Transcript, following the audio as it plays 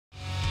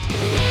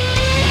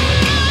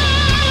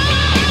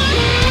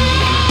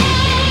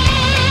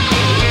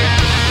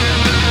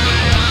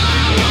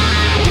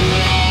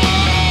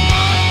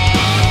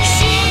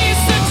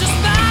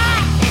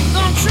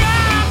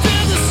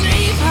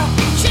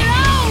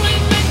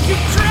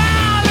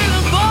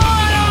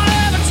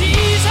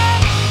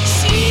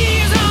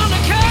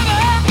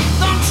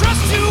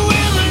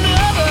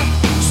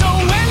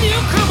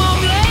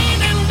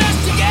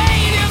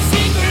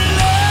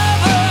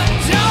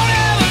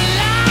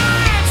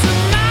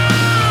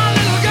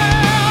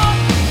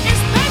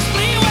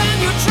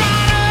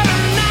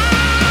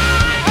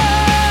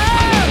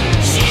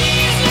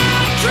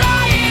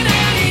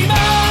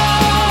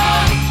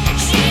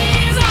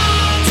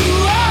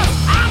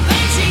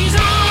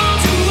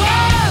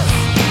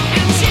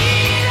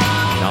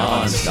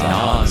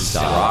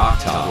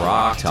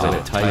Talk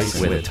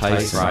with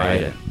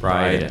Tyson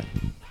Bryden.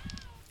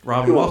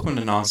 Robin, welcome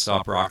to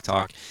Nonstop Rock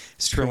Talk.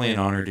 It's truly an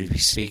honor to be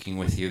speaking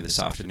with you this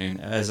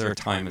afternoon. As our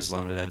time is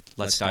limited,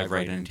 let's dive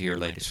right into your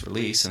latest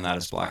release, and that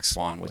is Black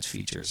Swan, which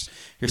features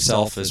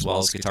yourself as well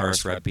as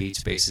guitarist Reb Beach,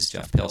 bassist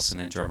Jeff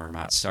Pilson, and drummer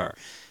Matt Starr.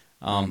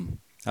 That's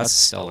a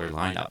stellar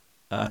lineup.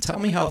 Tell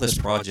me how this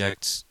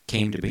project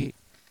came to be.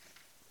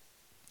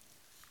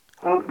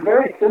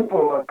 Very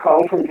simple. A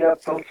call from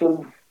Jeff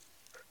Pilson,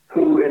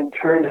 who in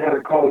turn had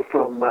a call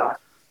from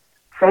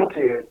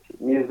Frontier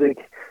Music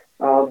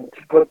to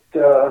put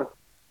a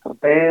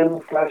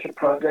band / a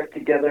project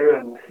together,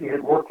 and he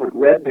had worked with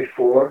Red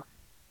before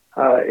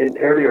in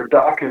earlier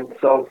Dokken,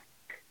 so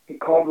he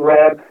called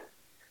Red,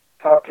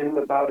 talked to him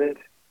about it,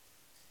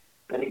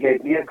 and he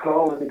gave me a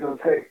call, and he goes,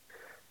 "Hey,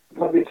 I'd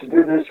love you to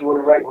do this. You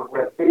want to write with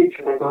Red Beach?"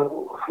 And I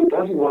go, "Well, who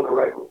doesn't want to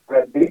write with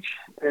Red Beach?"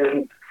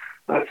 And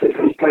I said,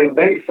 "Who's playing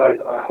bass?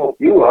 I hope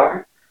you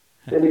are."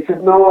 And he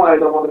said, "No, I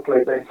don't want to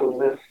play bass on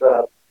this.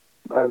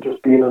 I'm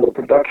just being in a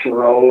production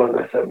role." And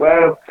I said,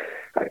 "Well,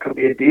 that could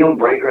be a deal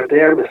breaker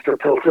there, Mr.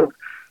 Pilson."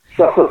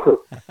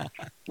 So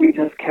we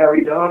just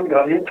carried on,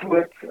 got into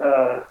it,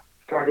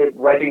 started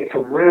writing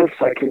some riffs.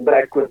 I came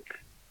back with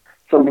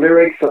some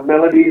lyrics, some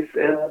melodies,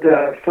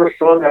 and first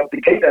song out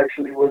the gate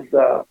actually was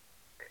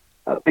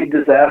A Big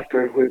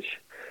Disaster, which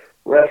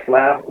Reb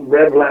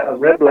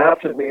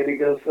laughed at me, and he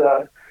goes,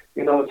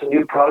 "It's a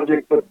new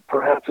project, but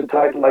perhaps a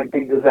title like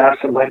Big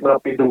Disaster might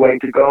not be the way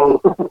to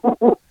go."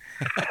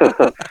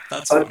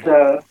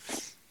 But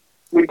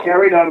we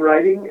carried on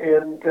writing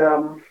and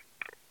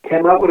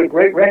came out with a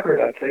great record,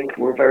 I think.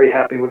 We're very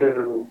happy with it,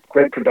 and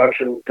great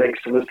production,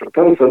 thanks to Mr.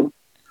 Pilson.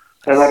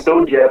 And I've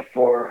known Jeff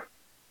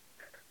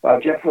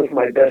Jeff was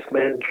my best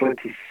man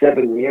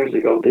 27 years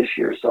ago this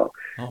year, so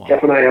wow.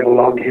 Jeff and I have a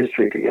long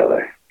history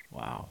together.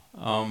 Wow.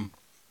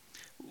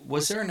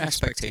 Was there an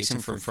expectation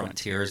from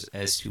Frontiers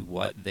as to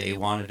what they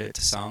wanted it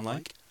to sound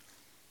like?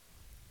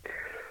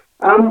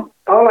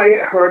 All I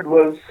heard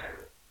was,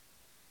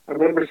 I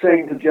remember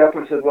saying to Jeff,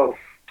 I said, "Well,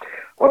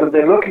 what are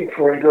they looking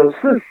for?" He goes,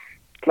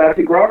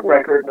 "Classic rock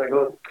record." And I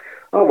go,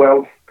 "Oh,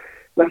 well,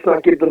 let's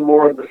not give them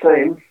more of the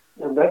same."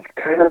 And that's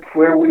kind of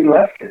where we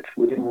left it.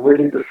 We didn't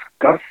really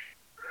discuss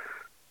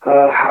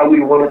how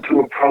we wanted to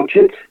approach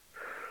it.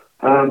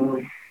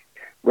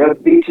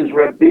 Reb Beach is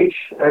Reb Beach,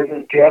 as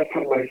is Jeff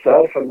and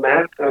myself and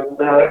Matt,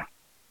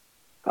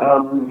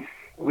 and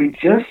we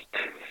just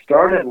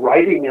started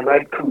writing, and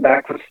I'd come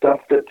back with stuff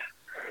that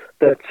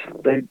they'd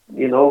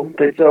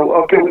say,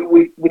 "Okay,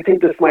 we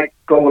think this might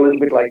go a little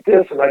bit like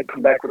this," and I'd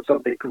come back with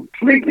something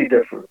completely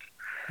different.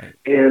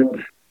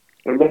 And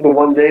I remember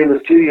one day in the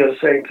studio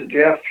saying to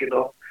Jeff,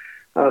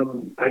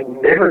 "I'm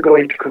never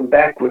going to come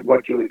back with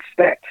what you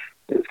expect.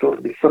 It's going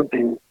to be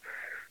something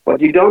what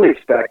you don't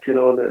expect." And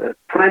a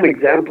prime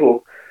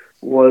example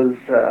was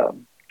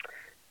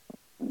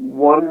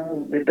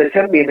they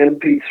sent me an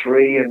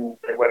MP3 and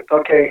they went,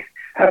 "Okay,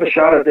 have a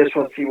shot at this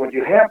one, see what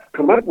you have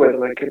come up with."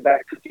 And I came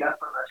back to Jeff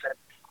and I said,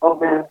 "Oh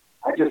man,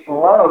 I just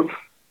love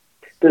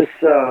this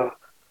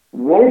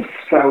wolf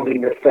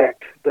sounding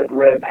effect that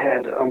Reb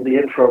had on the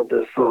intro of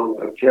this song."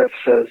 And Jeff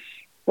says,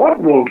 "What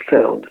wolf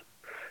sound?"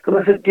 And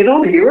I said, "You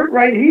don't hear it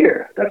right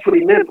here. That's what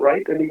he meant,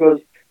 right?" And he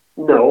goes,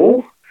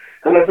 "No."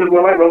 And I said,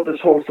 "Well, I wrote this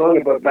whole song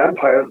about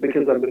vampires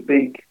because I'm a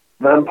big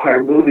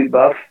vampire movie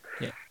buff."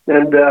 Yeah.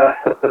 And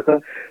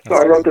so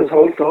I wrote this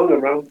whole song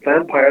around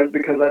vampires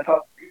because I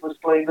thought he was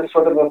playing this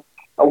sort of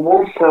a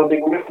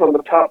wolf-sounding riff on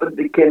the top and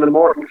became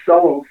Immortal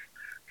Souls.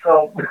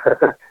 So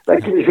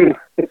that gives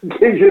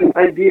you an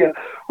idea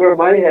where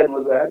my head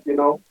was at,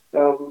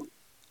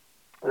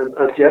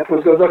 And Jeff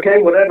goes,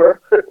 "Okay, whatever."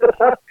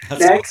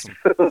 Next.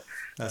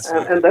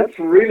 Awesome. And that's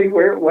really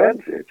where it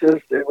went. It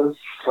was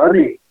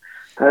funny.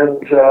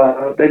 And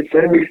they'd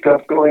send me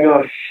stuff going,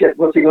 "Oh shit,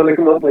 what's he going to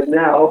come up with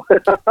now?"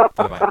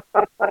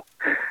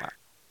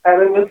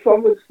 And it was so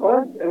much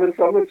fun. It was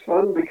so much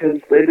fun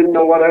because they didn't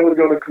know what I was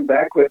going to come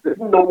back with. They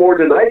didn't know more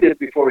than I did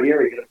before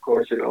hearing it, of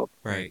course,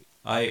 Right.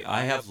 I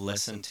have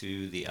listened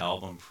to the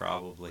album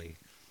probably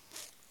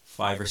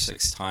 5 or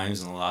 6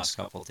 times in the last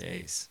couple of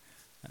days.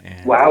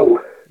 And, wow.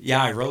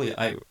 Yeah, I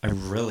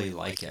really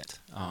like it.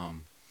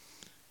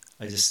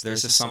 There's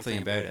just something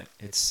about it.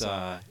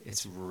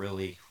 It's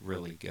really,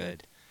 really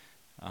good.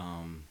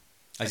 I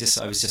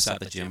was just at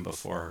the gym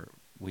before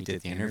we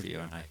did the interview,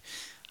 and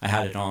I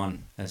had it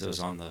on as I was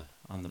on the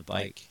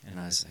bike, and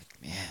I was like,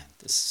 "Man,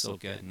 this is so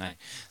good." And I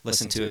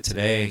listened to it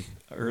today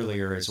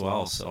earlier as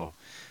well, so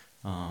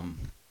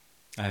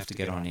I have to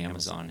get on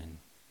Amazon and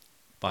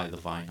buy the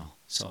vinyl.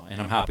 So,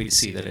 and I'm happy to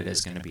see that it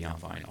is going to be on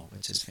vinyl,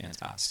 which is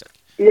fantastic.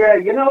 Yeah,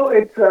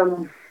 it's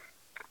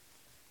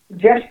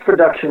Jeff's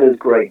production is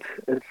great.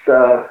 It's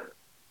the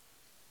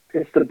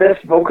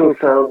best vocal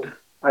sound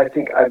I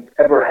think I've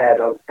ever had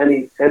on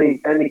any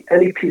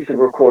piece of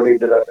recording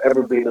that I've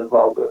ever been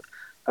involved with.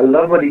 I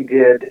love what he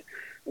did.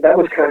 That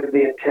was kind of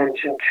the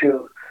intention,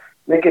 to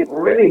make it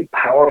really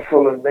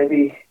powerful and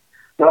maybe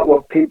not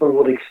what people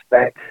would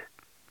expect.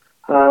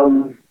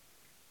 And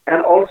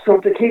also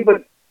to keep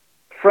it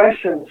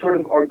fresh and sort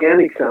of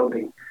organic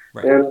sounding.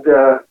 Right. And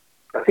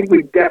I think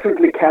we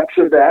definitely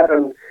captured that,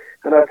 and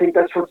I think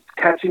that's what's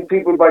catching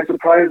people by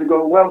surprise. They're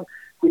going, well,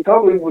 we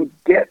thought we would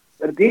get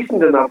a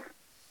decent enough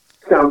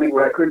sounding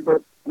record,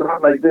 but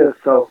not like this.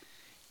 So,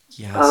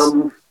 Yes.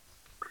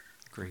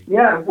 Agreed.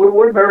 yeah,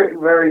 we're very,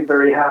 very,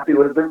 very happy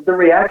with it. The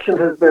reaction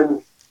has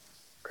been,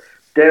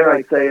 dare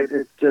I say it,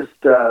 it's just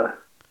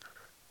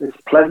it's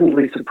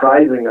pleasantly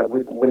surprising.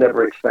 We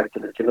never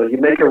expected it. You know, you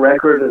make a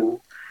record and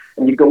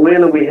you go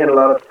in and we had a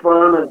lot of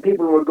fun, and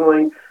people were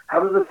going, how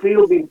does it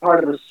feel being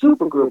part of a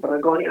supergroup? And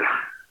I'm going,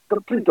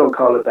 please don't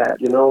call it that,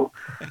 you know.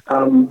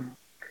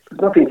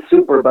 There's nothing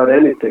super about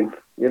anything,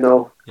 you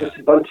know. Yeah. Just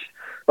a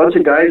bunch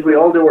of guys, we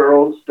all do our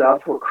own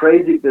stuff, we're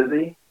crazy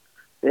busy,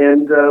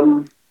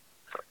 and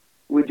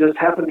we just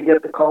happened to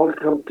get the call to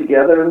come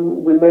together,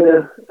 and we made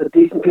a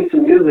decent piece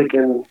of music,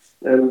 and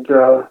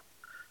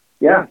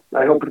yeah,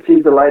 I hope it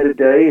sees the light of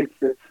day.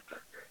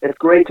 It's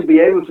great to be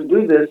able to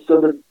do this, so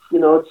that, you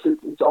know,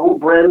 it's all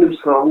brand new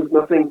songs,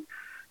 nothing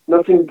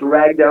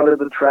dragged out of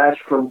the trash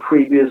from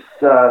previous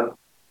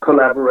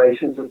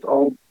collaborations. It's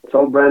all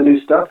brand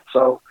new stuff.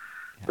 So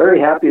very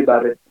happy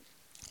about it.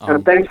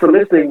 And thanks for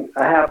listening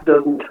a half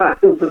dozen times.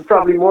 It's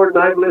probably more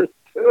than I've listened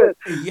to it.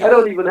 Yeah. I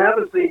don't even have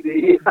a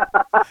CD.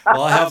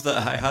 Well, I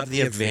have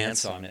the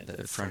advance on it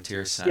that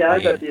Frontier sent me. Yeah, I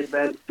got the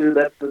advance too.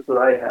 That's what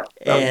I have.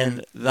 So.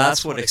 And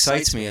that's what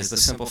excites me, is the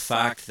simple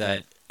fact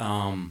that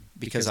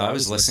because I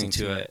was listening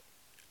to it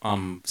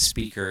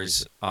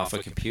speakers off a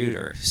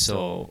computer,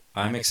 so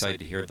I'm excited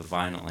to hear the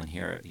vinyl and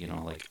hear it, you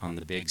know, like on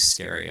the big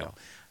stereo,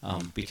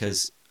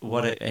 because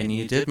and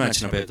you did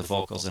mention about the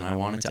vocals, and I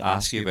wanted to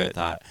ask you about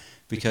that,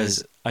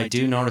 because I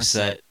do notice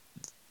that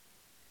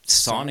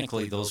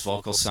sonically those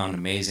vocals sound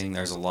amazing.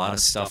 There's a lot of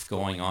stuff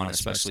going on,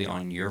 especially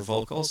on your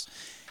vocals,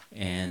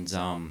 and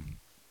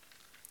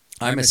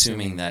I'm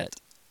assuming that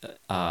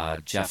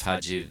Jeff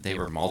had they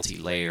were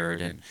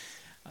multi-layered, and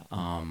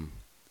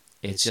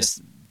it's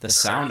just the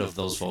sound of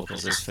those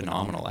vocals is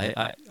phenomenal.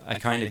 I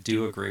kind of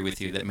do agree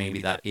with you that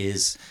maybe that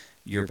is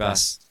your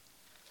best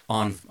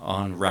on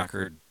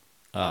record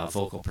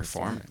vocal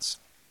performance.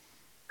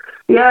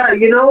 Yeah,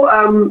 you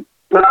know,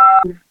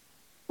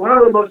 one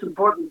of the most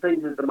important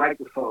things is the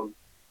microphone.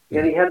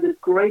 And he had this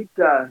great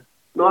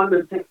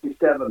Neumann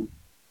 67,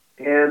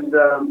 and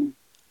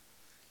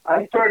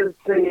I started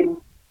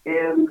singing,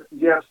 and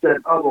Jeff said,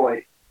 "Oh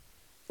boy,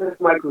 this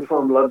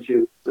microphone loves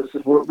you.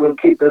 We'll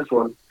keep this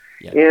one."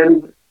 Yeah.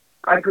 And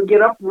I could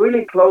get up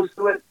really close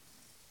to it,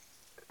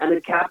 and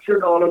it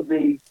captured all of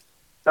the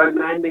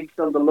dynamics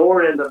on the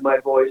lower end of my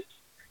voice.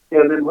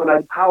 And then when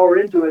I power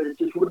into it, it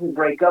just wouldn't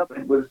break up.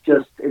 It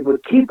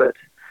would keep it.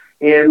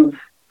 And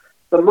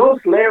the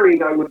most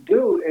layering I would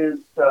do is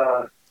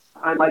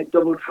I might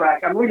double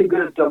track. I'm really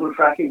good at double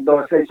tracking, though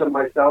I say so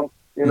myself.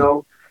 You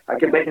know, I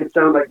can make it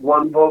sound like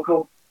one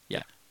vocal.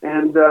 Yeah.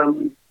 And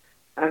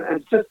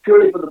just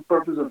purely for the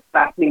purpose of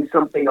fattening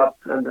something up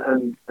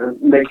and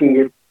making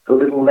it a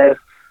little less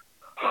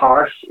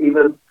harsh,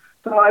 even.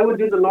 So I would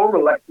do the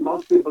normal, like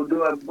most people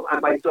do. I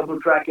might double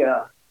track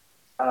a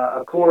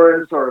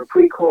chorus or a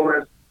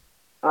pre-chorus.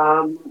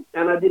 And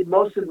I did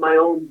most of my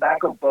own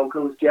backup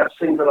vocals. Jeff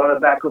sings a lot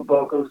of backup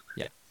vocals.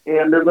 Yeah.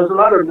 And there was a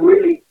lot of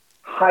really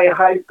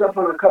high stuff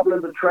on a couple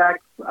of the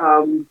tracks.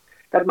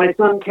 That my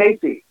son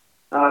Casey,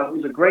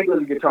 who's a great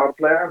little guitar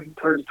player, he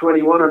turns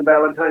 21 on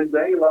Valentine's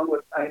Day, along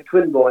with I have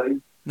twin boys.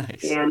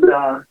 Nice. And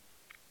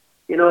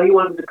you know, he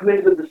wanted to come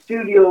into the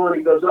studio, and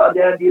he goes, "Oh,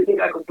 Dad, do you think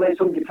I could play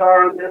some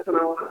guitar on this?" And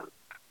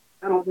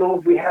I don't know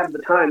if we have the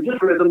time,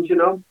 just rhythms, you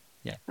know.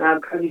 Yeah.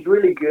 Because he's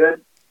really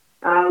good.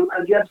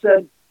 And Jeff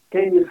said,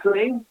 "Can you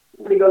sing?"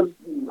 And he goes,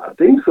 "I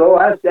think so.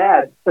 Ask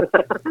Dad."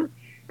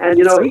 And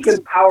you know, he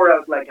can power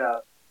out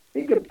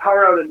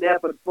a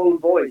nep at full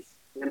voice,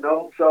 you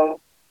know. So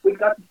we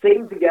got to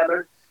sing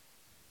together.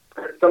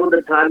 And some of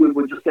the time we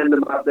would just send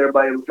him out there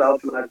by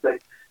himself, and I'd say,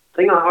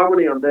 "Sing a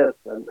harmony on this,"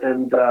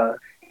 and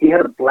he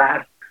had a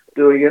blast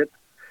doing it.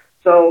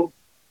 So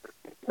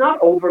it's not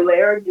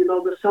over-layered, you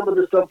know. There's some of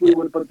the stuff we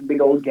would put the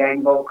big old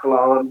gang vocal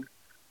on,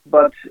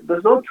 but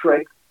there's no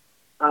trick.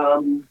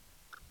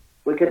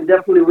 We can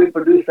definitely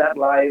reproduce that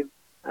live,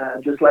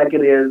 just like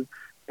it is.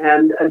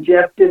 And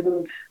Jeff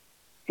didn't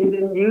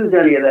use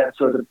any of that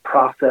sort of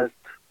processed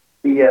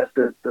BS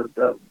that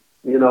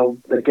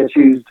gets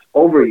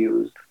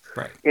overused.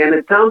 Right. And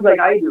it sounds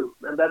like I do,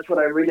 and that's what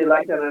I really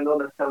like. And I know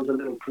that sounds a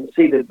little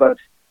conceited, but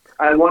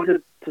I wanted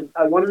it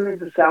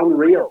to sound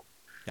real.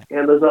 Yeah.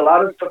 And there's a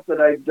lot of stuff that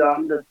I've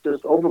done that's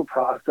just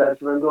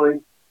over-processed, and I'm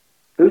going,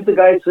 who's the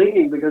guy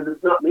singing? Because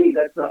it's not me.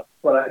 That's not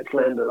what I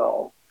planned at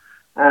all.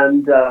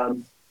 And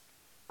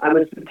I'm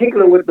as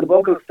particular with the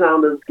vocal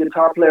sound as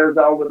guitar players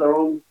are with their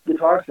own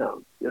guitar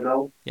sound, you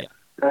know? Yeah.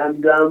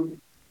 And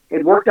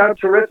it worked out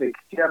terrific.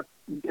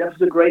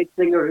 Jeff's a great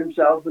singer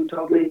himself and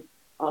totally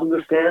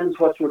understands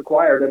what's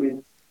required. I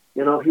mean,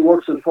 you know, he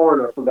works in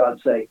Foreigner, for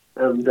God's sake.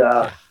 And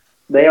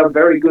they are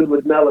very good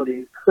with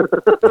melodies.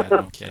 Yeah,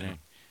 no kidding.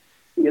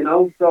 You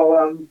know,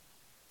 so,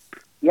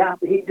 yeah,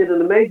 he did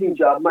an amazing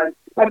job. My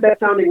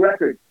best-sounding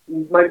record,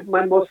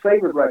 my most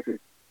favorite record.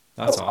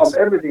 That's awesome. Of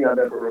everything I've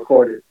ever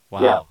recorded.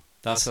 Wow. Yeah.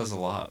 That says a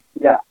lot.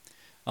 Yeah,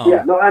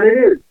 yeah, Um, no, and it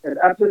is. And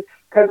absolutely,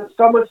 because it's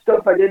so much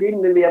stuff I did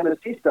even in the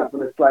MST stuff,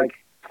 and it's like,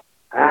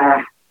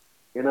 ah,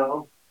 you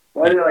know,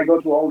 why yeah, did I go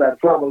to all that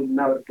trouble?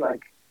 Now it's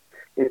like,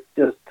 it's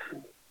just,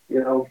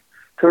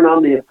 turn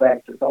on the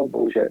effects. It's all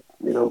bullshit,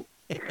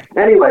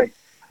 Anyway,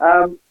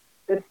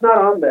 it's not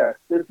on there.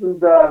 This is,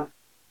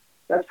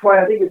 that's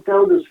why I think it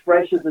sounds as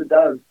fresh as it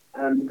does.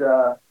 And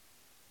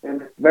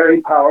it's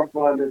very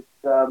powerful, and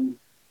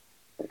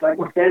it's like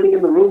we're standing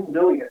in the room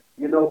doing it.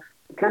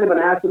 Kind of an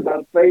acid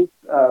about faith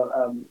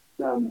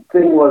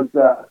thing was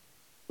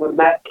when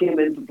Matt came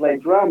in to play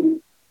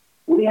drums.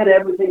 We had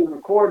everything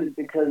recorded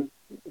because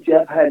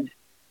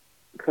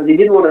because he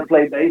didn't want to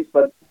play bass,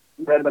 but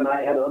Reb and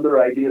I had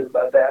other ideas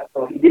about that,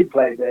 so he did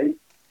play bass.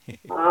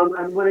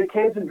 And when it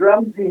came to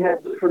drums, he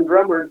had different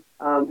drummers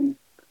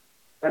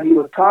that he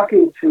was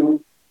talking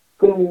to,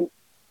 who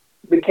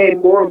became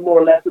more and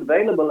more less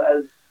available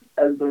as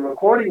the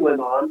recording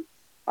went on.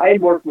 I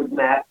had worked with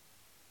Matt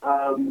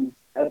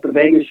at the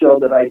Vegas show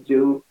that I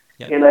do,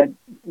 and I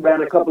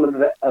ran a couple of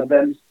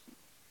events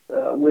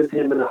with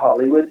him in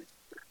Hollywood.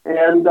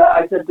 And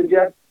I said to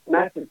Jeff,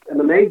 Matt's an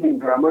amazing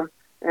drummer.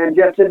 And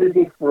Jeff said, is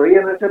he free?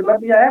 And I said,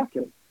 let me ask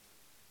him.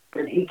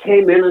 And he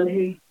came in and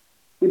he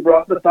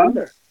brought the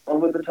thunder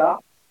over the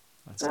top.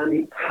 And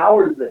he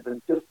powers it.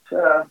 And just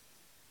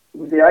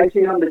with the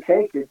icing on the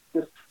cake, it's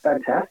just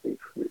fantastic.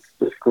 It's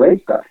just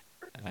great stuff.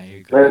 I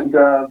agree. And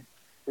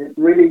it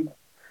really,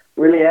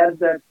 really adds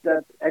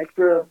that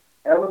extra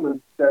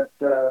element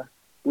that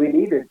we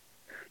needed.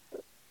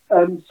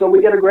 So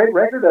we get a great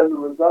record as a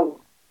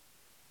result.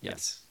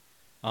 Yes.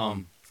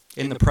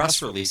 In the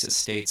press release, it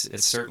states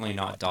it's certainly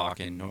not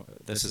Dokken.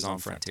 This is on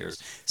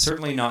Frontiers.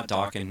 Certainly not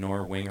Dokken,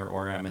 nor Winger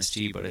or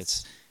MSG, but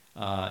it's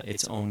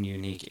its own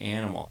unique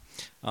animal.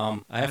 I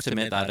have to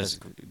admit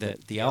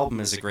that the album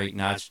is a great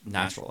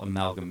natural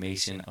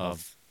amalgamation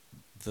of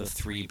the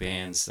three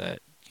bands that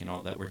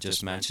were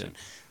just mentioned.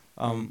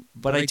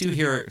 But I do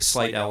hear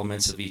slight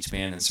elements of each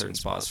band in certain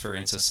spots. For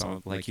instance,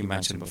 some, like you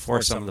mentioned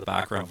before, some of the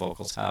background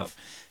vocals have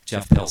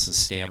Jeff Pilson's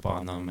stamp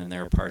on them, and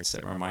there are parts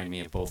that remind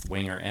me of both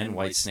Winger and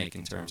Whitesnake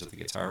in terms of the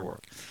guitar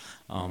work.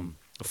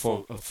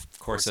 Of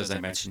course, as I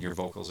mentioned, your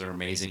vocals are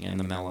amazing, and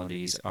the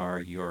melodies are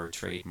your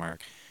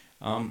trademark.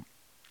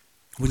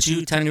 Would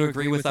you tend to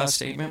agree with that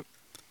statement?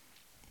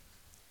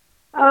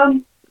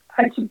 I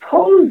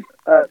suppose,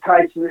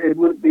 Tyson, it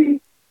would be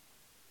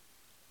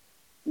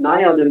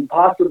nigh on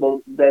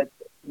impossible that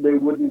there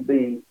wouldn't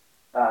be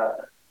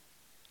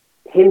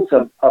hints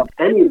of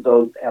any of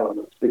those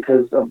elements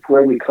because of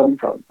where we come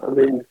from. I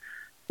mean,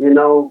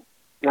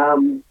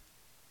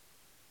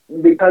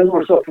 because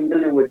we're so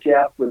familiar with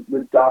Jeff,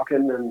 with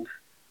Dokken,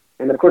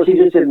 and of course he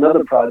just did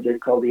another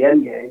project called The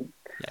Endgame.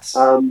 Yes.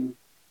 And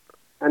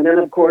then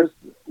of course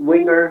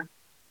Winger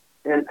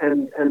and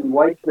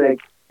Whitesnake.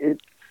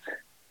 It's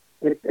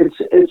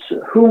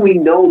who we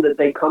know that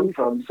they come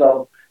from.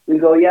 So we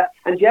go, yeah.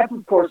 And Jeff,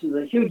 of course, is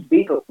a huge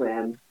Beatles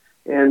fan,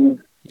 and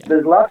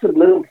there's lots of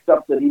little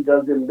stuff that he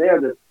does in there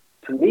that's,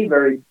 to me,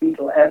 very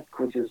Beatle-esque,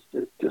 which is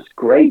just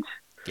great.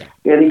 Yeah.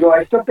 And he go,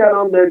 I stuck that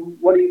on there,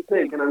 what do you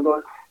think? And I'm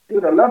going,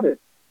 dude, I love it.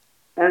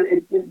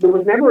 And there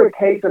was never a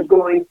case of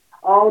going,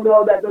 oh,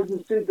 no, that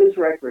doesn't suit this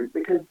record,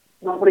 because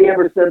nobody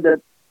ever said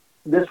that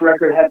this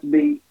record had to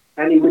be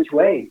any which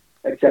way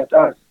except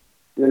us,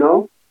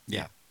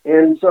 Yeah.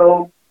 And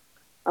so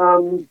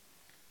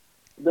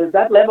there's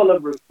that level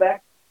of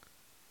respect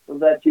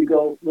that you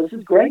go, this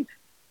is great.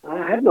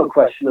 I have no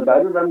question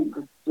about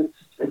it.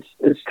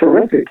 It's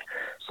terrific.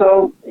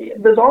 So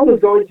there's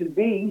always going to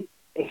be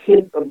a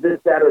hint of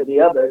this, that, or the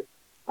other.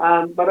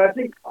 But I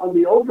think on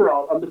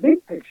the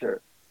big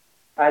picture,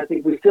 I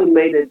think we still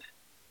made it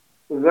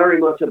very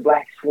much a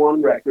Black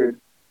Swan record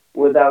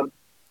without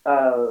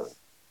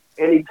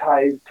any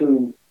ties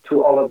to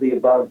all of the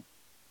above.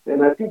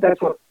 And I think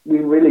that's what we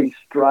really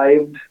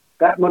strived.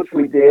 That much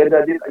we did.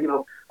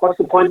 What's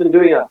the point in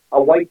doing a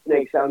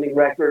Whitesnake sounding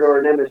record or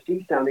an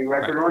MSG sounding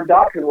record or a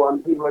Dokken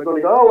one? People are going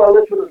to go, oh, well,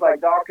 this one is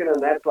like Dokken,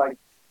 and that's like,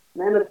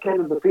 man, it kind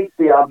of defeats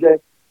the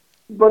object.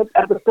 But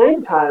at the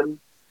same time,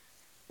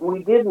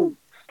 we didn't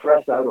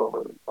stress out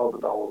over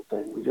the whole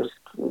thing. We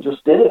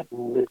just did it,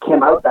 and it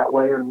came out that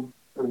way, and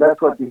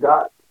that's what you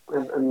got.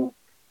 And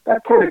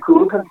that's kind of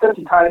cool because it's such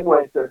a time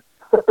waster.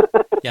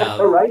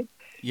 Yeah. Right?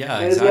 Yeah,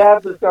 and exactly. you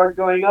have to start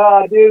going,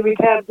 oh, dude, we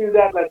can't do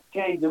that. Let's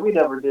change it. We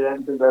never did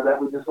anything like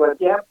that. We just went,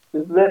 yeah,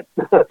 this is it.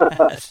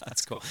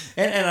 That's cool.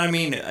 And I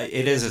mean,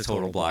 it is a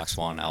total Black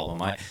Swan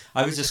album. I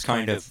was just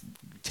kind of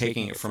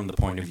taking it from the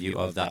point of view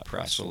of that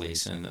press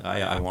release, and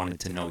I wanted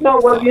to know your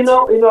thoughts.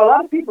 A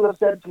lot of people have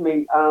said to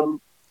me,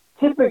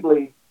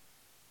 typically,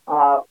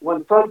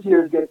 when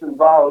Frontiers gets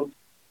involved,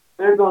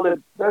 they're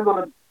going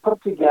to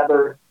put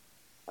together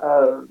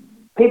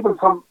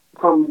people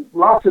from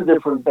lots of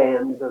different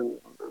bands, and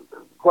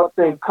what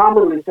they've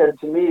commonly said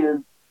to me is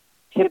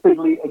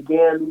typically,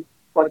 again,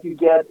 what you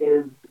get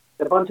is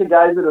a bunch of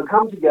guys that will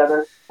come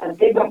together and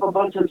dig up a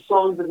bunch of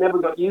songs that never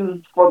got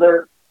used for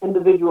their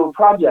individual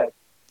projects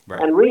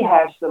and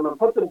rehash them and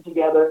put them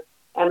together,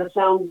 and it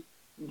sounds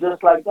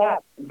just like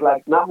that. It's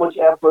like not much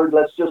effort.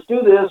 Let's just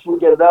do this. We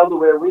get it out of the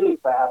way really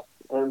fast,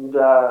 and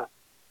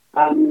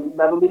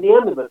that'll be the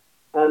end of it.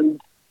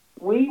 And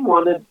we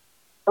wanted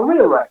a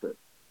real record.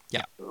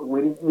 Yeah.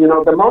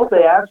 The most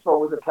they asked for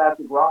was a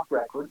classic rock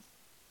record.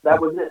 That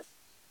was it.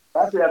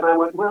 That's it. And I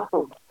went,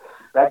 well,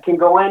 that can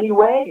go any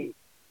way.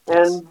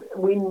 And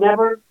we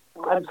never,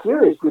 I'm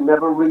serious, we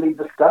never really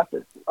discussed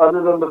it,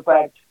 other than the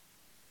fact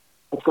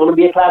it's going to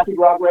be a classic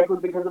rock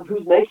record because of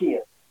who's making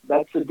it.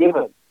 That's a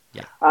given.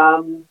 Yeah.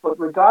 But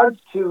regards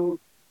to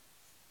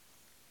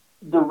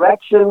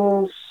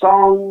direction,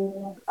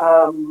 song,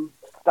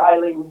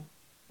 styling,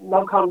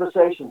 no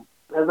conversation.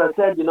 As I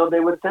said, they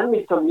would send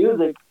me some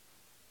music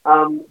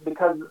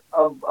because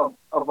of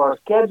our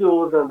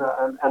schedules and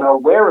our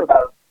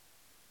whereabouts,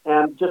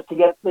 and just to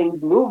get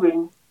things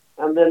moving.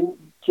 And then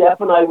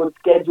Jeff and I would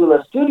schedule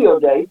a studio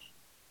date,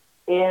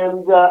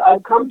 and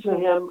I'd come to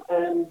him,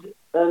 and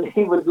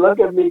he would look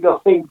at me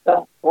going,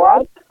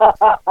 what?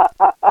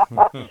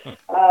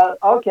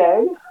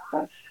 Okay.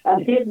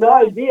 And he had no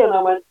idea, and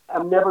I went,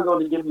 I'm never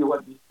going to give you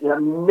what you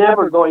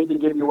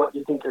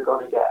think you're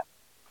going to get.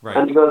 Right.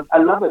 And he goes, I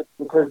love it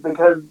because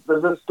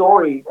there's a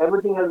story.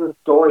 Everything has a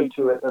story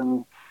to it,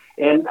 and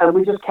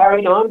we just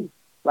carried on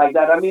like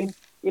that. I mean,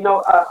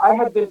 I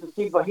had been to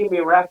see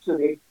Bohemian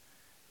Rhapsody.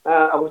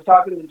 I was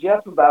talking to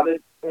Jeff about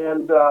it,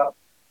 and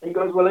he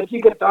goes, well, if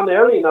you get done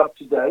early enough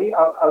today,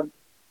 I'll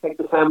take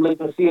the family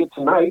to see it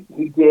tonight.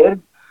 He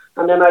did,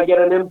 and then I get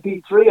an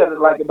MP3 of it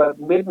like about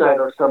midnight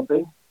or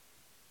something.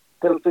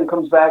 Pilson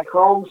comes back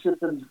home,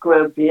 sits at the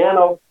grand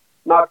piano,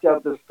 knocked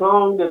out the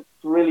song that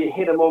really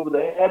hit him over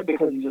the head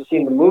because he just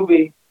seen the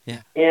movie.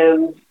 Yeah.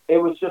 And it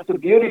was just a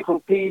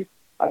beautiful piece.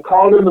 I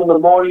called him in the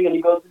morning, and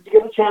he goes, did you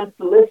get a chance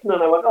to listen?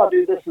 And I went, oh,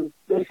 dude, this is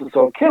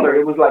so killer.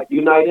 It was like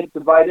United,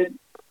 Divided.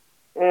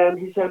 And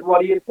he said,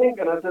 what do you think?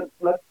 And I said,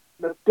 let's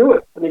do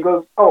it. And he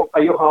goes, oh,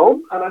 are you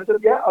home? And I said,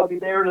 yeah, I'll be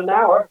there in an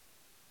hour.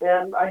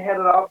 And I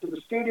headed off to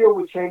the studio.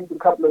 We changed a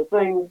couple of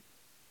things,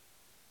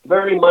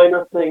 very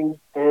minor things,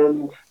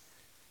 and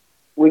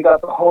we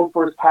got the whole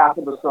first half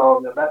of the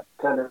song. And that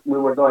kind of, we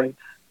were going,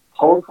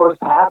 whole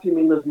first half? You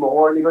mean there's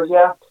more? And he goes,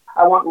 yeah,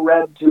 I want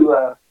Red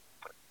to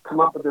come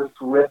up with this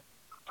riff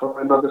for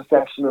another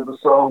section of the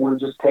song. We'll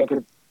just take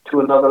it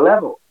to another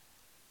level.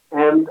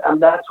 And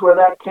that's where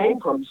that came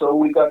from. So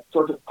we got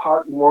sort of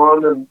part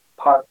one and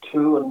part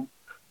two and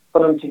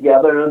put them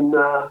together, and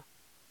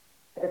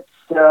that's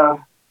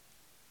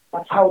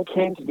how it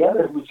came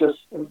together. It was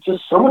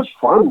just so much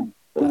fun.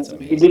 That's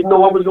amazing. You didn't know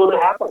what was going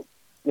to happen,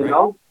 you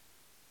know?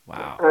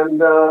 Wow. And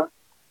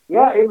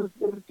yeah, it was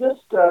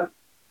just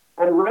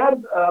and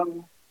Red,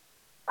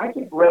 I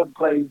think Red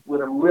plays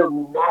with a real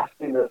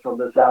nastiness on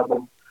this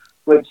album,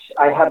 which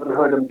I haven't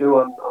heard him do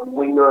on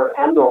Winger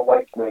and or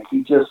Whitesnake.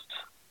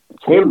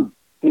 It's him.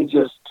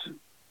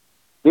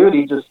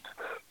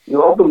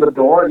 You opened the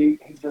door and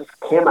he just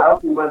came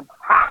out and went,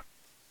 ha!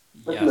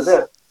 Listen to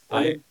this.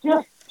 And it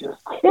just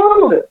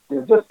killed it.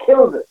 It just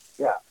killed it.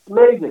 Yeah,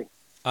 amazing.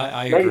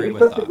 I amazing. agree He's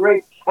with such that. a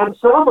great, and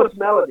so much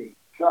melody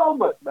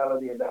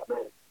in that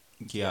man.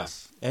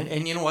 Yes.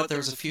 And you know what?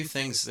 There's a few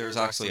things. There's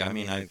actually,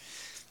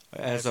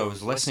 as I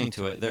was listening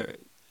to it,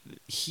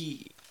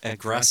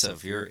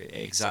 aggressive.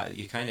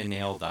 You kind of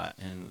nailed that,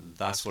 and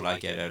that's what I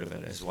get out of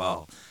it as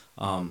well.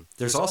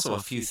 There's also a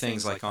few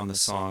things like on the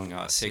song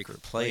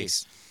Sacred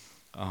Place.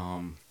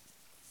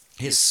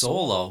 His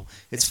solo,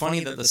 it's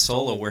funny that the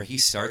solo where he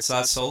starts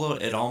that solo,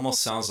 it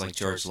almost sounds like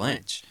George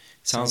Lynch.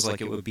 It sounds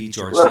like it would be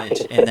George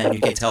Lynch, and then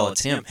you can tell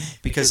it's him,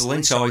 because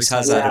Lynch always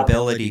has that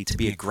ability to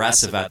be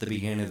aggressive at the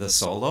beginning of the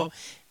solo,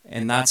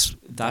 and that's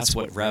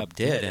what Reb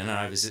did, and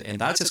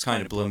that just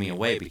kind of blew me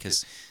away,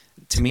 because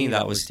to me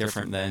that was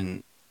different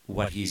than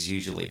what he's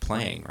usually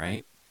playing,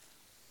 right?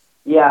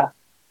 Yeah.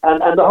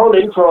 And the whole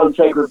intro on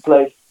Sacred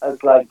Place,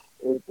 it's like,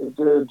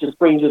 it just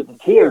brings you to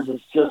tears.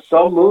 It's just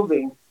so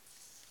moving.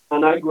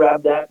 And I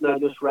grabbed that and I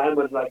just ran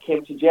with it. I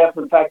came to Jeff.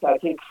 In fact, I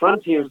think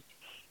Frontiers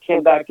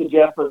came back to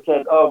Jeff and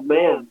said, oh,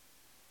 man.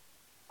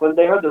 When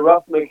they heard the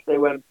rough mix, they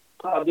went,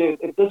 oh, dude,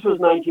 if this was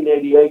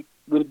 1988,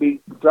 we'd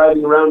be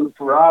driving around with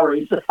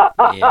Ferraris.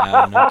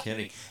 Yeah, no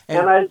kidding.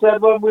 And I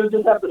said, well, we'll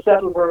just have to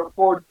settle for a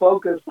Ford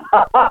Focus.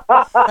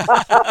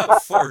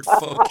 Ford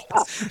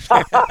Focus.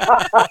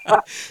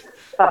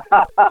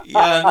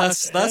 Yeah, and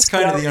that's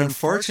kind of the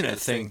unfortunate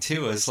thing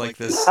too. Is like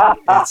this.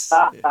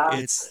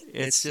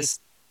 It's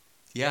just,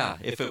 yeah.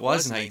 If it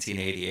was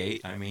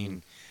 1988, I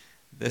mean,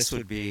 this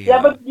would be.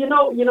 Yeah, but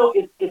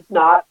it's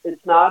not,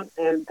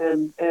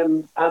 and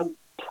I'm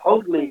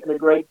totally in a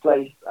great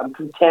place. I'm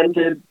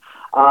contented,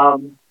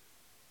 and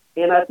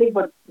I think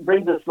what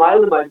brings a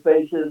smile to my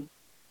face is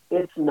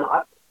it's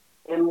not,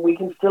 and we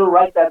can still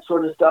write that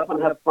sort of stuff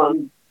and have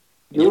fun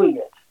doing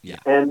it. Yeah.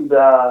 And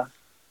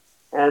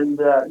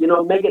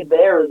Make It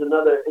There is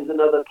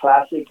another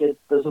classic.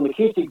 There's an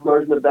acoustic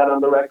version of that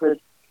on the record,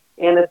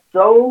 and it's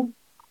so,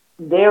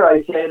 dare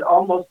I say it,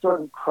 almost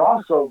sort of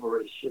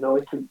crossoverish.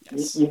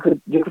 You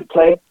could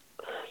play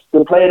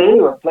it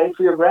anywhere. Play it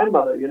for your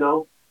grandmother,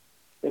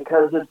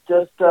 because it's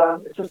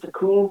just a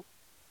cool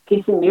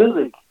piece of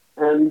music,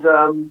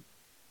 And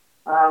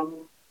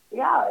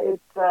yeah,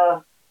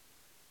 it's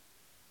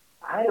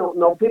I don't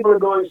know. People are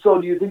going, so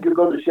do you think you're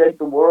going to shake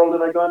the world?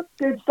 And I go,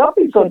 dude, stop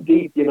being so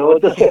deep. You know,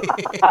 it's just,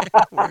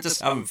 We're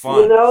just having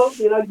fun.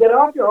 get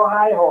off your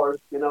high horse.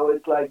 You know,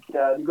 it's like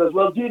he goes,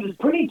 well, dude, it's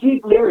pretty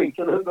deep lyrics,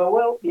 and I go,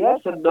 well, yes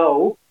and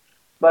no,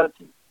 but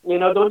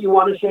don't you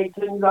want to shake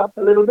things up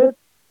a little bit?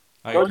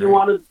 I Don't agree. you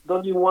want to?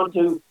 Don't you want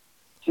to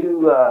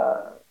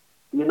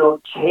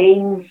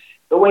change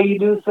the way you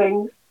do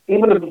things,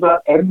 even if it's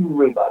not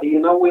everybody?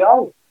 We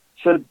all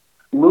should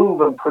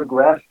move and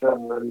progress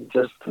and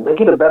just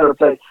make it a better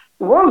place.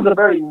 The world's a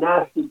very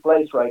nasty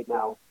place right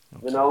now.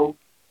 Okay. I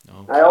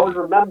Okay. always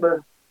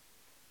remember,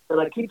 and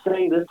I keep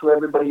saying this to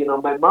everybody.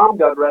 My mom,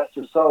 God rest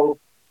her soul,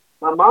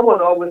 my mom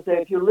would always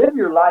say, if you live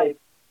your life,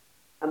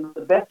 and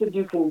the best that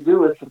you can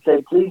do is to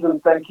say please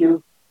and thank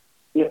you,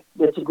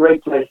 it's a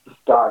great place to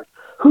start.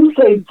 Who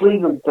says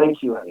please and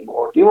thank you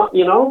anymore? Do you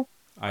want?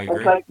 I It's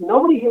agree. like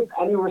nobody has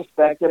any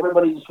respect.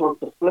 Everybody just wants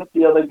to flip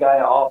the other guy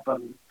off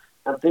and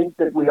think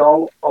that we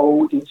all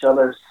owe each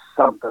other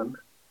something.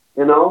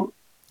 You know?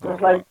 Oh,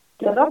 It's like,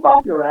 get up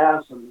off your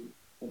ass and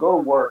go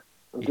work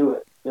and you, do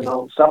it.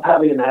 you, Stop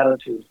having an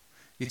attitude.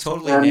 you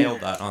totally And,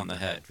 nailed that on the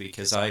head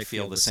because I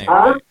feel the same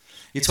huh? way.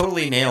 You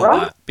totally nailed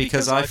Right? that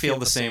because I feel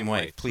the same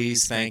way.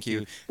 Please, thank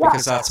you, Yeah.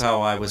 because that's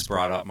how I was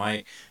brought up.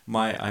 I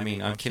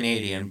mean, I'm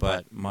Canadian,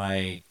 but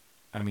my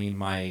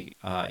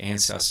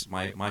ancestors,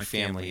 my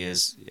family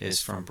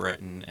is from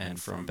Britain and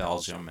from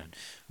Belgium and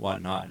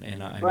whatnot,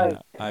 and I mean, Right.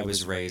 I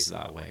was raised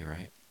that way,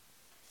 right?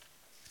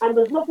 And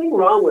there's nothing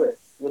wrong with it.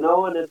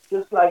 And it's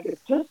just like,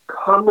 it's just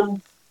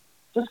common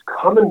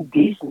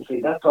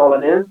decency. That's all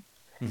it is.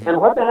 Hmm.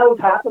 And what the hell's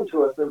happened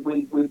to us that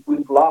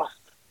we've lost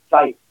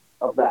sight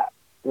of that,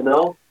 you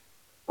know?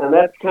 And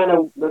that's kind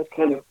of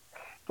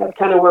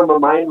where my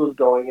mind was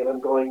going. And I'm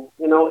going,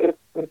 if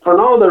for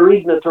no other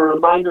reason, it's a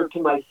reminder to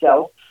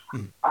myself.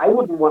 I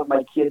wouldn't want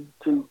my kids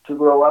to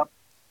grow up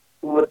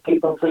with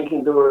people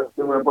thinking they were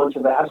a bunch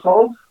of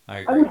assholes. I I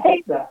agree. would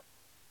hate that.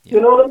 You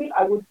Yeah. know what I mean?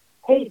 I would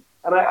hate.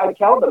 And I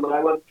tell them, and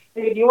I went,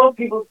 hey, do you want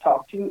people to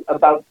talk to you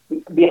about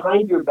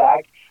behind your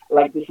back,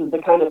 like this is the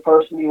kind of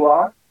person you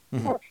are?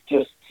 Hmm.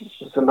 It's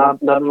just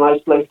not a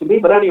nice place to be.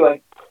 But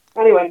anyway,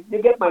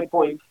 you get my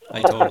point.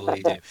 I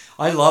totally do.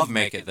 I love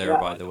Make It There, Yeah.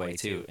 by the way,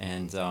 too.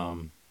 And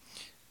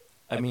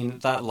I mean,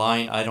 that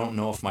line, I don't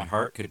know if my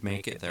heart could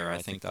make it there. I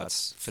think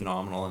that's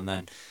phenomenal. And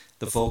then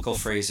the vocal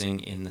phrasing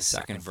in the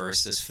second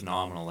verse is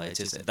phenomenal.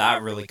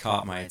 That really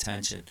caught my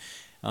attention.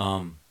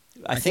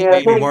 I think Yeah,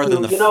 maybe thank more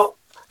than you. the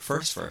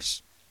first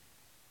verse.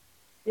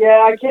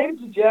 Yeah, I came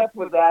to Jeff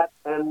with that,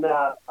 and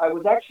I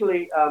was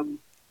actually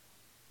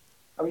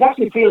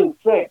feeling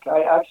sick.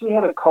 I actually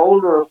had a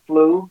cold or a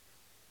flu,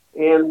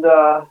 and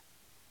I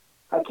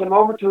came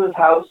over to his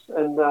house,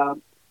 and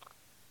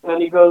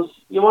he goes,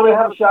 "You want to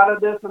have a shot at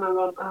this?" And I'm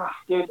going,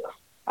 dude,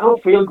 I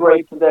don't feel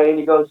great today." And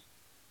he goes,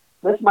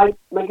 "This might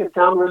make it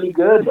sound really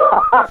good."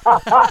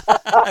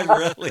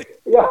 Really?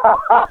 Yeah.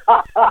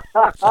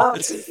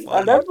 That's And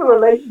funny. that's the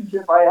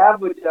relationship I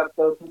have with Jeff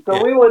Wilson. So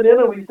Yeah. we went in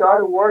and we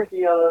started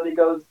working on it, and he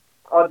goes,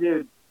 "Oh,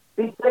 dude,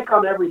 be sick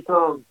on every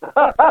song."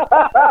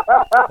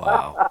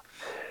 Wow.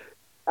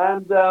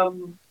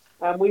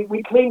 And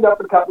we cleaned up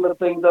a couple of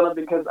things on it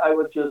because I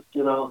was just,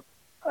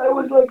 I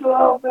was like,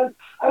 oh, man,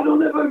 I don't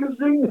know if I can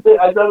sing this.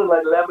 I sounded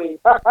like Lemmy,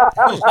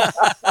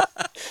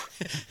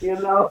 you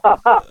know.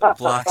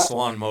 Black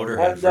Swan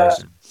Motorhead And,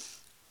 version.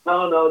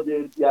 no,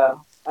 dude, yeah.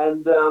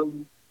 And,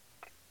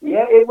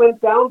 yeah, it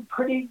went down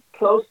pretty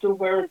close to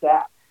where it's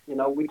at.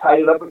 We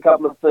tidied up a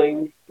couple of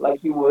things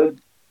like you would.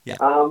 Yeah.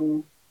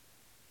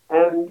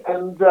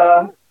 And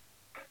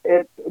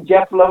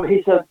Jeff Love,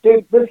 he says,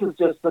 dude, this is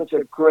just such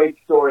a great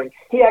story.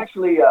 He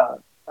actually,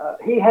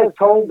 he has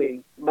told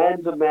me,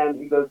 man to man,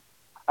 he goes,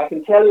 I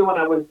can tell you when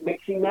I was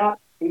mixing that,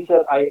 he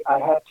said, I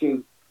had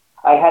to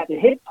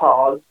hit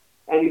pause,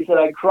 and he said,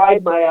 I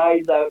cried my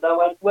eyes out. And I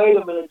went, wait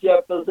a minute,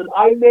 Jeff Wilson,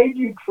 I made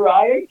you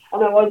cry,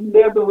 and I wasn't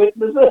there to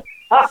witness it.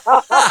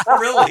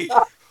 Really?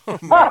 Oh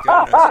my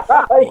goodness.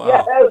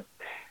 Wow.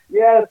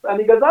 Yes. And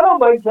he goes, I don't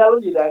mind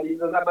telling you that. He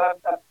says,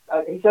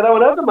 he said, I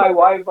went out to my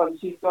wife, and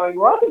she's going,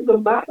 what is the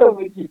matter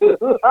with you?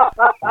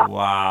 And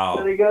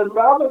Wow. he goes,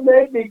 Robert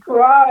made me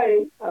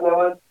cry. And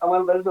I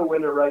went, there's a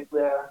winner right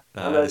there.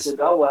 And That I is said,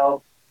 oh,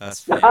 well.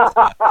 that's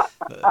fantastic.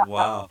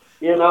 Wow.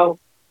 You know?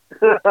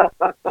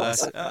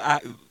 That's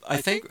I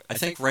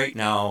think right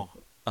now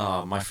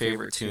my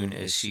favorite tune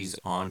is "She's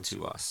On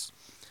to Us."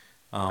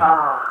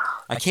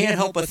 Ah, I can't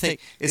help but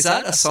think, is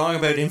that a song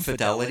about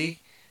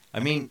infidelity? I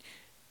mean,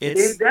 dude,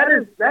 it's that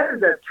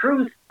is a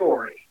true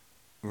story.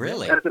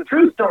 really. That's a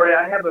true story.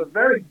 I have a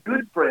very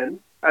good friend,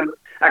 and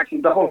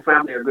actually the whole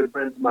family are good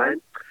friends of mine.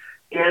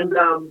 And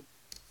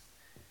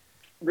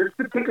this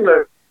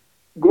particular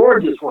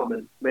gorgeous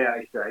woman, may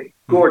I say,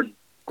 gorgeous,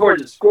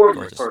 gorgeous,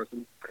 gorgeous Gorgeous.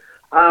 person,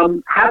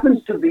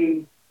 happens to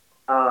be,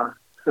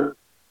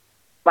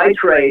 by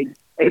trade,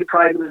 a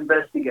private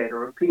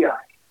investigator, a PI,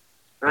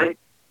 right?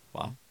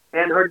 Wow.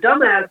 And her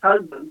dumbass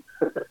husband,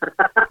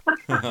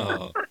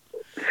 Oh,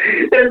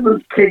 and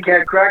this kid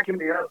kept cracking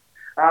me up.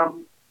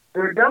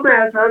 Her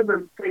dumbass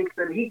husband thinks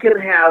that he can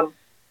have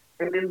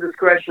an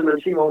indiscretion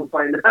and she won't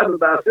find out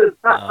about it.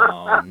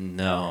 Oh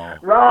no.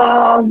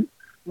 Wrong!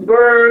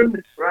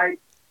 Burned! Right?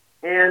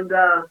 And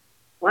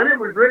when it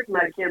was written,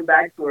 I came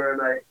back to her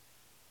and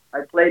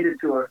I played it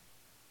to her.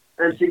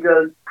 And she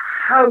goes,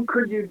 how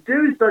could you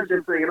do such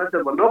a thing? And I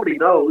said, well, nobody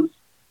knows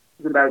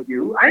it's about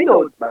you. I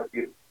know it's about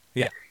you.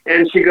 Yeah.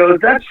 And she goes,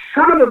 that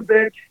son of a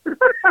bitch.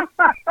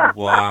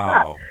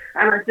 Wow.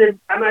 And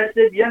I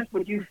said, yes,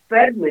 but you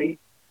fed me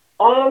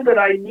all that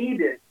I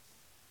needed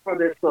for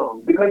this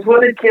song. Because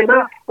when it came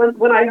out,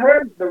 when I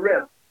heard the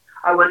riff,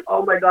 I went,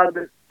 oh my God,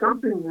 there's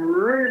something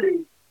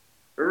really,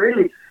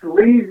 really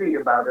sleazy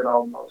about it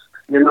almost,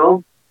 you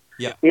know?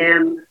 Yeah.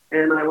 And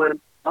I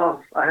went,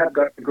 oh, I have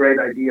got a great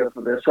idea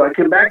for this. So I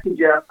came back to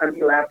Jeff and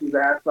he laughed his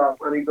ass off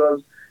and he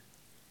goes,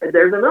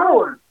 there's another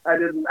one. I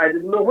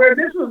didn't know where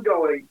this was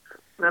going.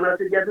 And I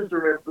said, yeah, this is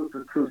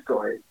a true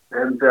story.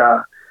 And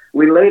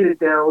we laid it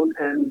down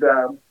and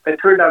it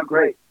turned out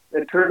great.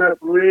 It turned out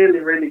really,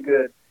 really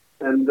good.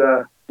 And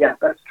yeah,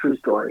 that's a true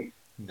story.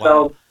 Wow.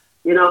 So,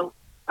 you know,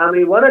 I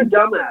mean, what a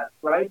dumbass,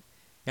 right?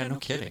 Yeah, no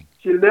kidding.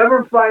 She'll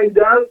never find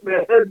out,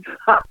 man.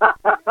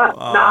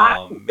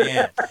 Oh,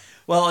 man.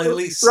 Well, at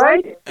least,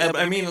 right?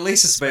 I mean, at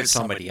least it's about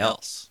somebody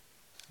else.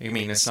 I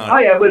mean, it's not. Oh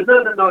yeah, but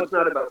no, it's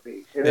not about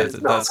me. It Yeah,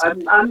 is not. I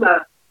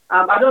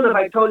don't know if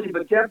I told you,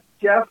 but Jeff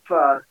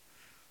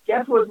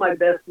was my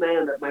best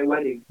man at my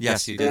wedding.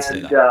 Yes, you did say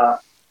And that.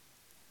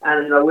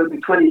 and we'll be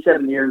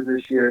 27 years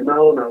this year.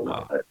 No.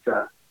 Wow. But, I've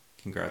got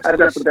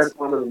Congratulations. the best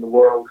woman in the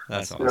world.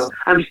 That's You know, awesome.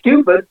 I'm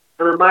stupid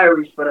and I'm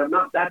Irish, but I'm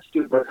not that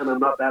stupid and I'm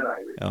not that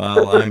Irish.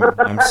 Well,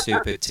 I'm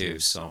stupid too,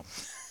 so.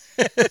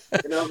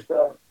 You know,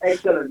 so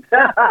excellent.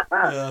 Yeah,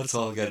 that's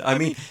all good. I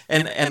mean,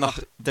 and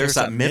there's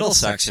that middle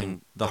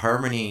section, the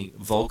harmony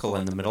vocal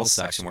in the middle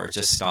section where it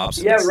just stops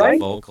and Yeah, it's right?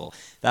 the vocal.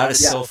 That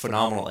is Yeah. so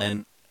phenomenal.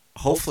 And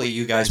hopefully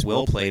you guys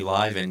will play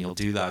live and you'll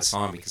do that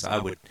song because I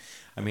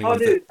mean, Oh, with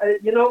dude,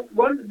 you know,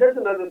 there's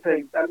another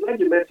thing. I'm glad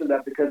you mentioned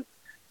that because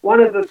one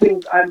of the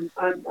things I'm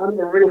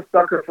a real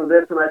sucker for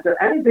this, and I said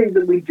anything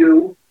that we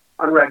do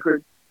on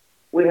record,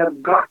 we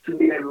have got to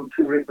be able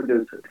to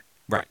reproduce it.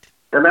 right.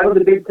 And that was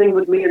a big thing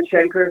with me and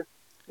Schenker.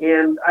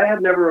 And I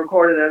have never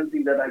recorded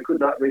anything that I could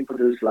not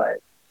reproduce live.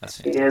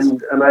 That's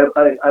fantastic. And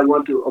I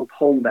want to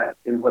uphold that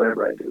in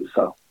whatever I do.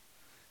 So,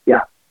 yeah,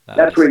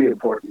 that's really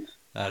important.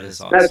 That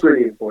is awesome. That's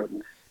really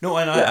important. No,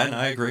 and Yeah.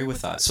 I agree with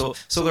that. So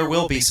there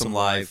will be some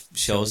live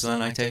shows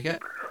then, I take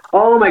it?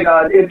 Oh my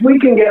God! If we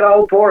can get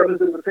all four of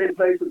us in the same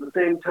place at the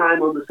same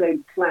time on the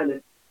same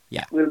planet,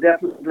 Yeah. we'll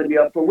definitely be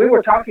up for. We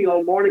were talking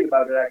all morning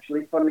about it.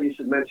 Actually, funny you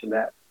should mention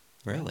that.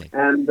 Really?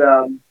 And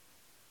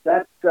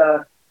that's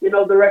you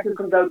know, the record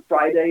comes out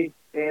Friday,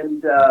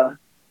 and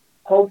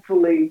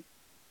hopefully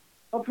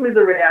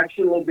the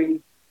reaction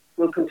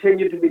will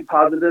continue to be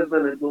positive,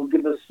 and it will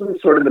give us some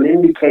sort of an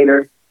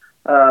indicator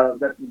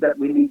that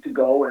we need to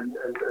go and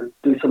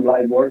do some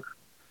live work,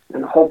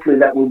 and hopefully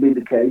that will be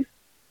the case.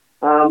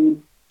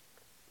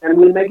 And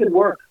we'll make it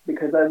work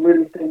because I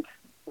really think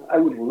I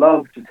would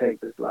love to take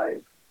this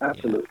live.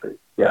 Absolutely.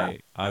 Yeah.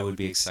 I would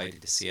be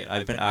excited to see it. I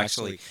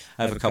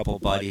have a couple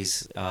of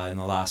buddies in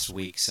the last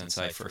week since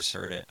I first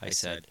heard it. I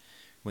said,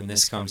 when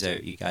this comes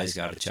out, you guys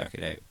got to check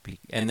it out.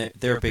 And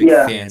they're big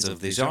fans of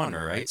the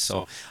genre, right?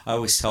 So I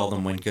always tell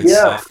them when good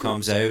stuff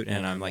comes out,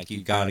 and I'm like,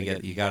 you got to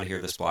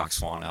hear this Black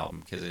Swan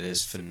album because it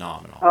is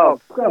phenomenal. Oh,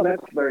 well,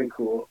 that's very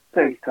cool.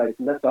 Thanks,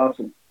 Tyson. That's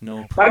awesome.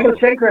 No problem. Michael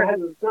Schenker has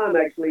a son,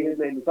 actually. His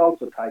name is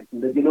also Tyson.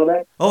 Did you know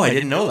that? Oh, I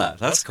didn't know that.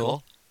 That's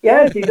cool.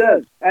 Yes, he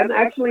does. And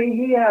actually,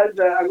 he has.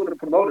 I'm going to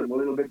promote him a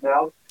little bit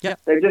now. Yeah.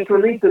 They just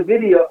released a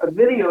video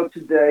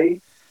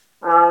today,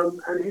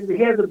 and he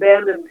has a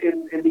band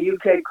in the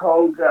UK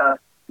called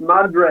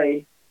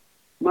Madre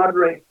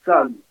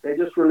Sun. They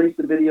just released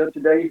a video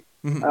today.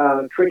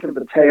 Mm-hmm. Trick of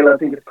the Tail, I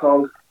think it's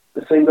called,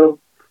 the single.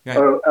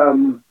 Yeah.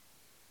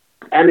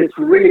 And it's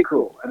really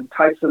cool. And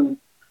Tyson,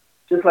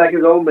 just like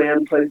his old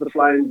man, plays the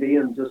flying V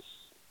and just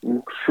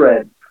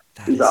shreds.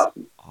 He's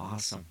awesome.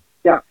 Awesome.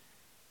 Yeah.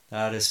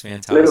 That is A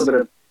fantastic. little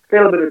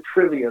bit of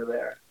trivia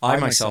there. I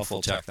myself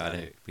will check that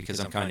out because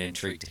I'm kind of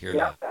intrigued to hear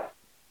Yeah. that.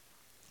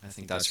 I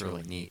think that's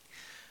really neat.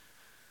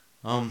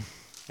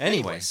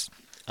 Anyways,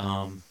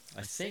 I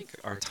think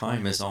our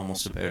time is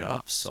almost about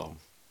up, so.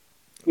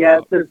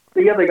 Yeah,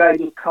 the other guy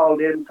just called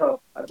in,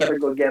 so I better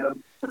go get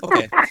him.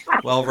 Okay.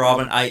 Well,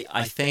 Robin, I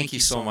thank you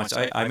so much.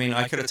 I mean,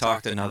 I could have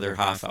talked another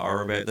half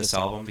hour about this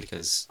album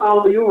because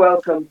Oh, you're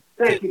welcome.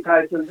 Thank you,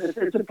 Tyson.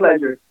 It's a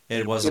pleasure.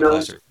 it was a You know.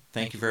 pleasure.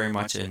 Thank you very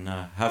much, and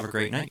have a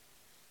great night.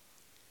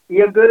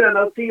 You're good, and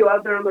I'll see you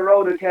out there on the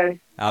road, okay?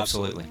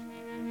 Absolutely.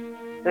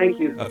 Thank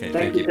you. Okay,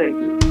 Thank thank you.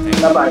 you. Thank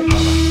you. Bye-bye.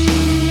 Bye-bye.